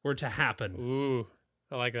were to happen, Ooh,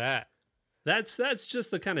 I like that. that's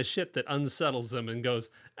just the kind of shit that unsettles them and goes,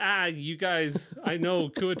 you guys, I know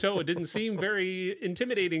Kuo-toa didn't seem very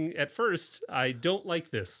intimidating at first. I don't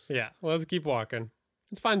like this. Yeah, well, let's keep walking.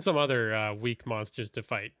 Let's find some other weak monsters to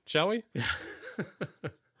fight, shall we?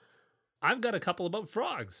 I've got a couple about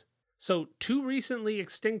frogs. So, 2 recently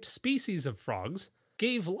extinct species of frogs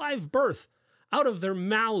gave live birth out of their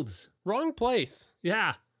mouths. Wrong place.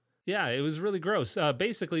 Yeah, it was really gross.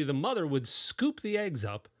 Basically, the mother would scoop the eggs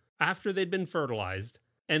up after they'd been fertilized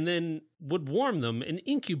and then would warm them and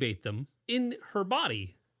incubate them in her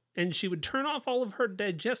body. And she would turn off all of her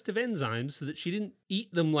digestive enzymes so that she didn't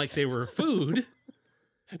eat them like they were food.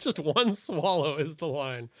 Just one swallow is the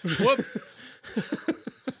line. Whoops.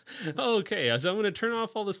 Okay, so I'm going to turn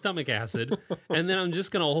off all the stomach acid, and then I'm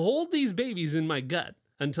just going to hold these babies in my gut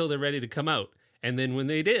until they're ready to come out. And then when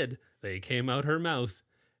they did, they came out her mouth,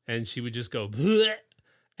 and she would just go, bleh,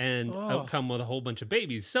 and out come with a whole bunch of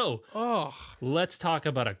babies. So Oh, let's talk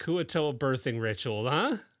about a Kuo-toa birthing ritual,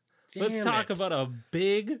 huh? Let's talk about a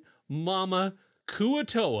big mama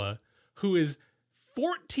Kuo-toa who is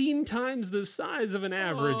 14 times the size of an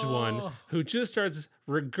average one, who just starts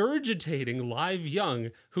regurgitating live young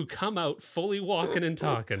who come out fully walking and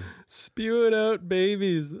talking. spewing out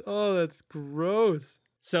babies. Oh, that's gross.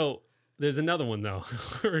 So there's another one, though.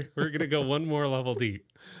 We're going to go one more level deep.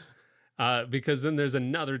 Because then there's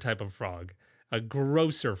another type of frog, a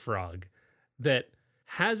grosser frog, that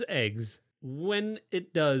has eggs. When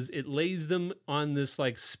it does, it lays them on this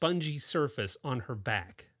like spongy surface on her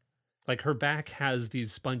back. Like her back has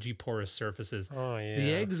these spongy porous surfaces. Oh, yeah.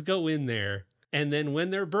 The eggs go in there, and then when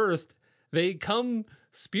they're birthed, they come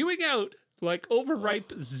spewing out like overripe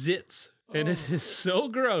zits. And it is so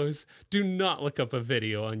gross. Do not look up a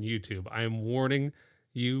video on YouTube. I am warning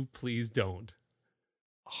you, please don't.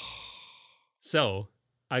 So,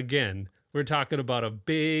 again, we're talking about a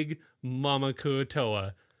big mama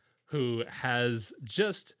Kuo-toa who has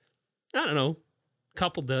just, I don't know,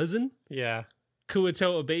 couple dozen Yeah.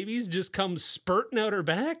 Kuo-toa babies just come spurting out her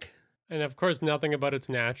back. And of course, nothing about it's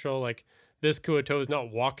natural. Like, this Kuo-toa is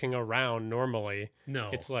not walking around normally. No.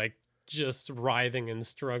 It's like just writhing and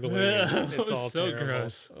struggling. And it's all so terrible.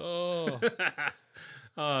 gross. Oh,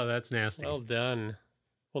 Oh, that's nasty. well done.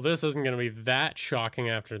 Well, this isn't going to be that shocking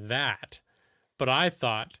after that. But I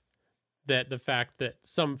thought that the fact that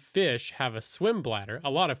some fish have a swim bladder,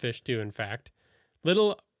 a lot of fish do, in fact,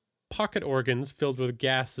 little pocket organs filled with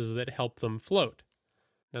gases that help them float.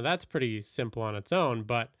 Now, that's pretty simple on its own,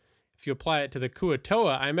 but if you apply it to the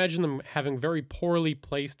Kuo-toa, I imagine them having very poorly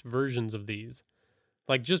placed versions of these.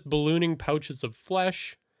 Like just ballooning pouches of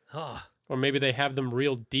flesh, Ah, or maybe they have them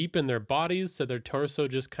real deep in their bodies so their torso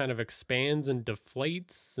just kind of expands and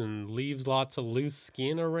deflates and leaves lots of loose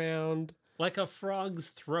skin around. like a frog's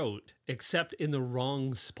throat, except in the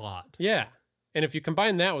wrong spot. Yeah. And if you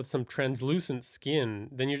combine that with some translucent skin,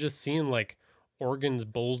 then you're just seeing like organs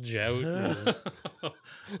bulge out. And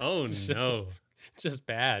Oh, it's no. just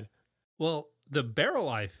bad. Well, the barrel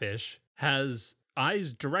eye fish has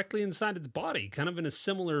eyes directly inside its body, kind of in a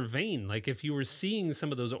similar vein. Like if you were seeing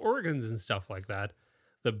some of those organs and stuff like that,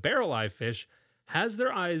 the barrel eye fish has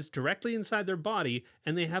their eyes directly inside their body,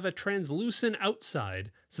 and they have a translucent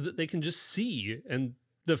outside so that they can just see. And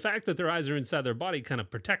the fact that their eyes are inside their body kind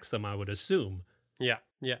of protects them, I would assume. Yeah,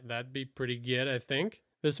 that'd be pretty good, I think.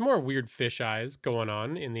 There's some more weird fish eyes going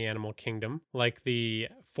on in the animal kingdom, like the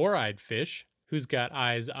four-eyed fish, who's got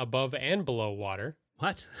eyes above and below water.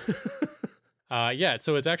 What? Yeah,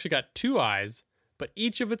 so it's actually got two eyes, but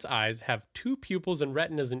each of its eyes have two pupils and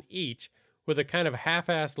retinas in each, with a kind of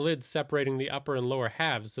half-assed lid separating the upper and lower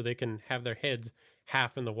halves so they can have their heads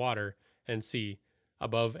half in the water and see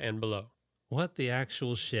above and below. What the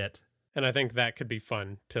actual shit? And I think that could be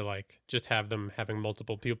fun to like just have them having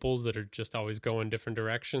multiple pupils that are just always going different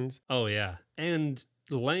directions. Oh, yeah. And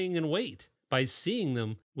laying in wait by seeing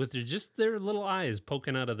them with just their little eyes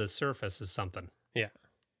poking out of the surface of something. Yeah.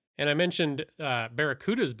 And I mentioned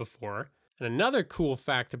barracudas before. And another cool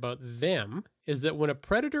fact about them is that when a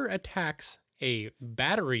predator attacks a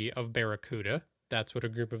battery of barracuda, that's what a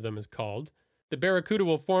group of them is called, the barracuda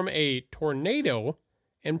will form a tornado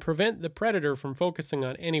and prevent the predator from focusing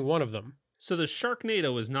on any one of them. So the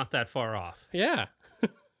Sharknado is not that far off. Yeah.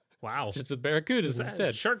 Wow. Just with barracudas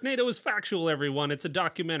instead. Sharknado is factual, everyone. It's a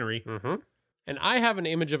documentary. Mm-hmm. And I have an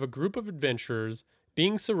image of a group of adventurers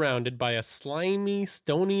being surrounded by a slimy,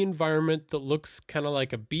 stony environment that looks kind of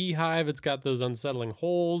like a beehive. It's got those unsettling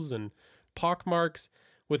holes and pockmarks,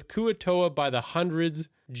 with Kuo-toa by the hundreds,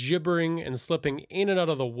 gibbering and slipping in and out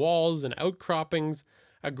of the walls and outcroppings,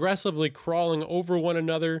 aggressively crawling over one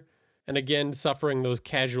another, and again suffering those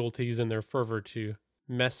casualties in their fervor to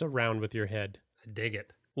mess around with your head. I dig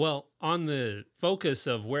it. Well, on the focus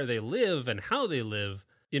of where they live and how they live,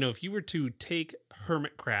 if you were to take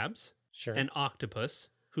hermit crabs, Sure. and octopus,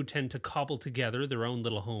 who tend to cobble together their own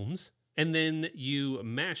little homes, and then you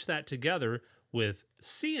mash that together with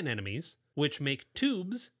sea anemones, which make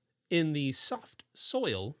tubes in the soft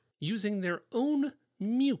soil using their own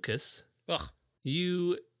mucus,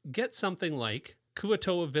 you get something like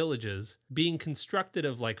Kuo-toa villages being constructed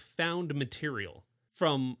of like found material.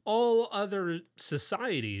 From all other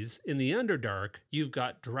societies in the Underdark, you've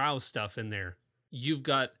got drow stuff in there. You've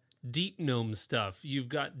got deep gnome stuff. You've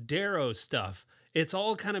got Darrow stuff. It's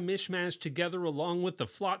all kind of mishmashed together along with the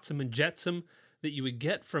flotsam and jetsam that you would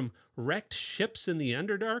get from wrecked ships in the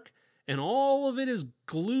Underdark. And all of it is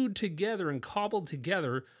glued together and cobbled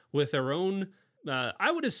together with their own,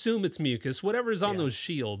 I would assume it's mucus, whatever's on those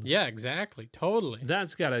shields. Yeah, exactly. Totally.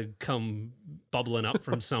 That's got to come bubbling up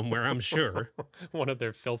from somewhere, I'm sure. One of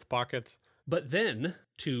their filth pockets. But then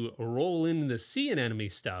to roll in the sea anemone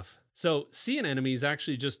stuff. So sea anemones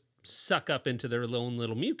actually just suck up into their own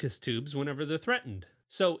little mucus tubes whenever they're threatened.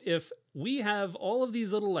 So if we have all of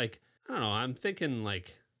these little, like, I don't know, I'm thinking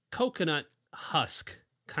like coconut husk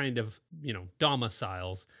kind of,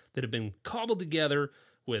 domiciles that have been cobbled together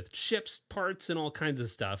with ships, parts, and all kinds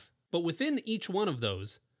of stuff. But within each one of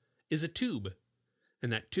those is a tube.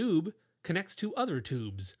 And that tube connects to other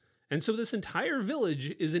tubes. And so this entire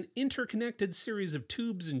village is an interconnected series of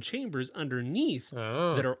tubes and chambers underneath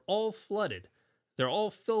that are all flooded. They're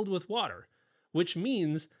all filled with water, which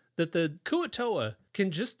means that the Kuo-toa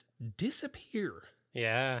can just disappear.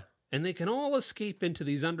 Yeah. And they can all escape into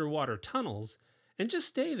these underwater tunnels and just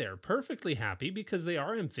stay there perfectly happy because they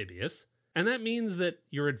are amphibious. And that means that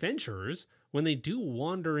your adventurers, when they do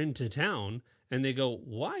wander into town and they go,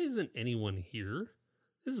 why isn't anyone here?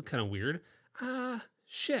 This is kind of weird.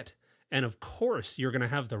 Shit. And of course, you're going to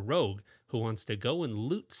have the rogue who wants to go and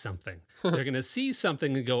loot something. They're going to see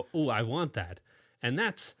something and go, oh, I want that. And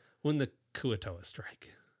that's when the Kuo-toa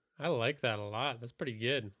strike. I like that a lot. That's pretty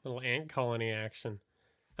good. Little ant colony action.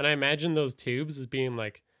 And I imagine those tubes as being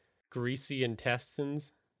like greasy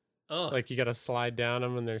intestines. Oh, Like you got to slide down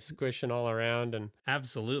them and they're squishing all around. And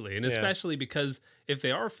absolutely. And Yeah. especially because if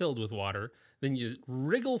they are filled with water, then you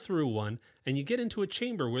wriggle through one and you get into a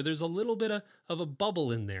chamber where there's a little bit of a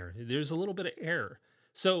bubble in there. There's a little bit of air.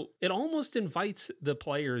 So it almost invites the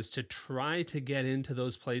players to try to get into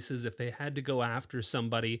those places. If they had to go after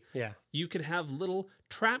somebody, yeah. you could have little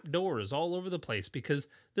trap doors all over the place because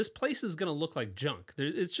this place is going to look like junk.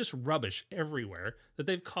 It's just rubbish everywhere that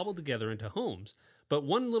they've cobbled together into homes. But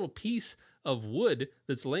one little piece of wood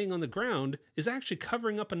that's laying on the ground is actually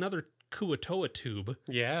covering up another Kuo-toa tube.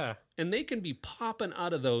 Yeah. And they can be popping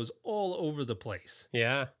out of those all over the place.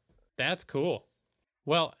 Yeah. That's cool.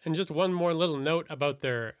 Well, and just one more little note about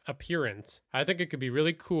their appearance. I think it could be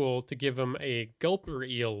really cool to give them a gulper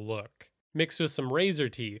eel look, mixed with some razor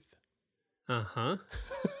teeth, Uh-huh.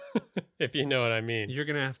 if you know what I mean. You're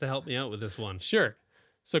going to have to help me out with this one. Sure.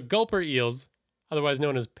 So gulper eels, otherwise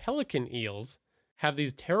known as pelican eels, have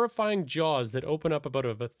these terrifying jaws that open up about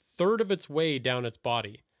a third of its way down its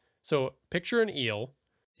body. So picture an eel,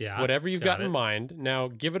 Yeah. whatever you've got it. in mind. Now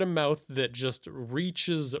give it a mouth that just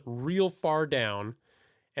reaches real far down,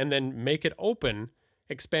 and then make it open,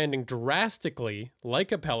 expanding drastically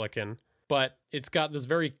like a pelican, but it's got this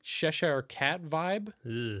very Cheshire cat vibe,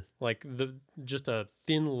 Ugh. like just a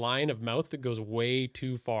thin line of mouth that goes way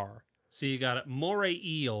too far. So you got a moray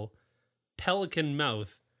eel, pelican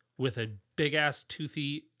mouth with a big ass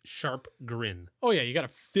toothy sharp grin. Oh yeah, you got to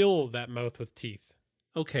fill that mouth with teeth.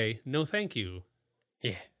 Okay, no thank you.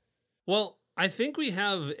 Yeah. Well, I think we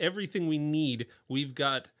have everything we need. We've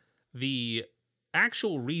got the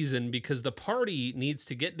actual reason because the party needs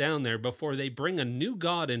to get down there before they bring a new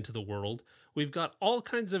god into the world. We've got all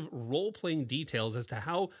kinds of role-playing details as to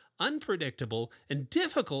how unpredictable and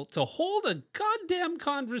difficult to hold a goddamn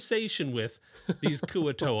conversation with these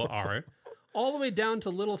Kuo-toa are. All the way down to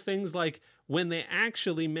little things like when they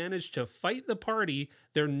actually manage to fight the party,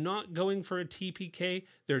 they're not going for a TPK.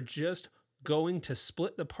 They're just going to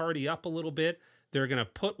split the party up a little bit. They're going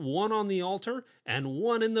to put one on the altar and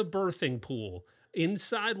one in the birthing pool.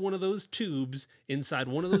 Inside one of those tubes, inside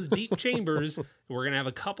one of those deep chambers, we're going to have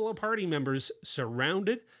a couple of party members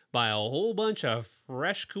surrounded by a whole bunch of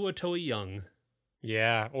fresh Kuo-toa young.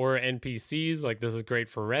 Yeah, or NPCs, like this is great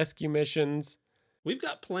for rescue missions. We've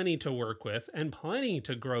got plenty to work with and plenty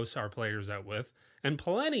to gross our players out with and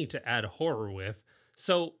plenty to add horror with.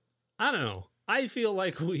 So, I don't know. I feel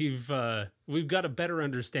like we've got a better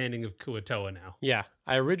understanding of Kuo-toa now. Yeah,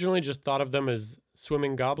 I originally just thought of them as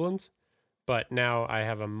swimming goblins, but now I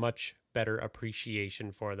have a much better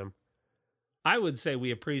appreciation for them. I would say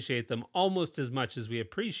we appreciate them almost as much as we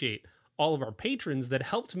appreciate all of our patrons that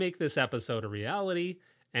helped make this episode a reality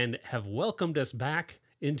and have welcomed us back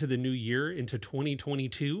into the new year, into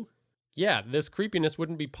 2022. Yeah, this creepiness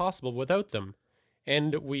wouldn't be possible without them.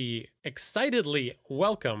 And we excitedly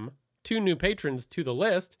welcome 2 new patrons to the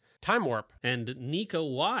list, Time Warp. And Nico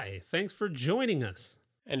Y, thanks for joining us.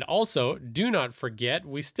 And also, do not forget,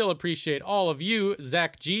 we still appreciate all of you,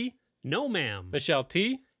 Zach G, No Ma'am, Michelle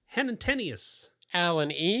T, Henantenius,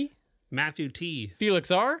 Alan E, Matthew T,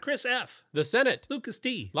 Felix R, Chris F, The Senate, Lucas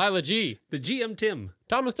T, Lila G, the GM Tim,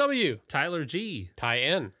 Thomas W, Tyler G, Ty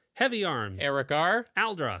N, Heavy Arms, Eric R,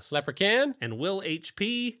 Aldros, Leprechaun, and Will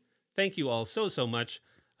HP. Thank you all so much.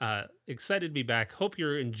 Excited to be back. Hope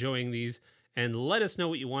you're enjoying these, and let us know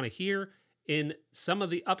what you want to hear in some of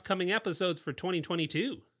the upcoming episodes for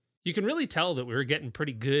 2022. You can really tell that we're getting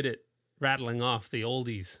pretty good at rattling off the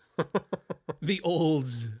oldies. The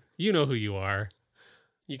olds. You know who you are.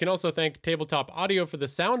 You can also thank Tabletop Audio for the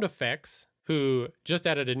sound effects, who just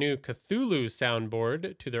added a new Cthulhu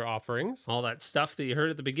soundboard to their offerings. All that stuff that you heard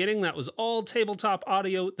at the beginning, that was all Tabletop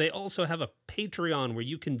Audio. They also have a Patreon where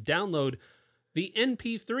you can download the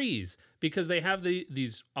NP3s because they have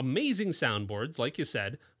these amazing soundboards, like you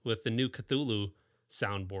said, with the new Cthulhu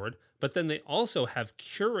soundboard. But then they also have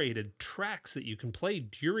curated tracks that you can play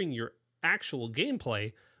during your actual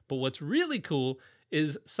gameplay. But what's really cool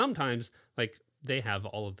is sometimes, like, they have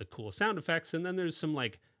all of the cool sound effects, and then there's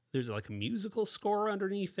a musical score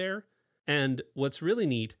underneath there. And what's really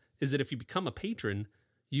neat is that if you become a patron,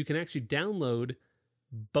 you can actually download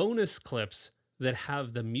bonus clips that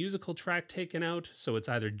have the musical track taken out. So it's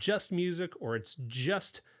either just music or it's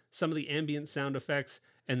just some of the ambient sound effects,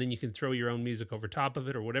 and then you can throw your own music over top of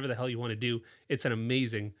it or whatever the hell you want to do. It's an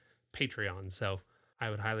amazing Patreon, so I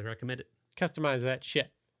would highly recommend it. Customize that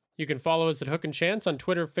shit. You can follow us at Hook and Chance on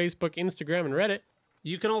Twitter, Facebook, Instagram, and Reddit.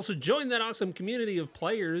 You can also join that awesome community of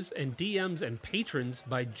players and DMs and patrons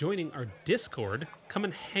by joining our Discord. Come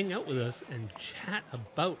and hang out with us and chat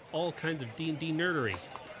about all kinds of D&D nerdery.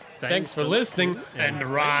 Thanks for listening. And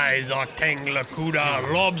rise, Octang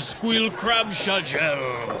Lakuda, Lob Squeal Crab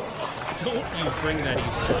Shajel. Don't you bring that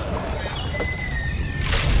evil.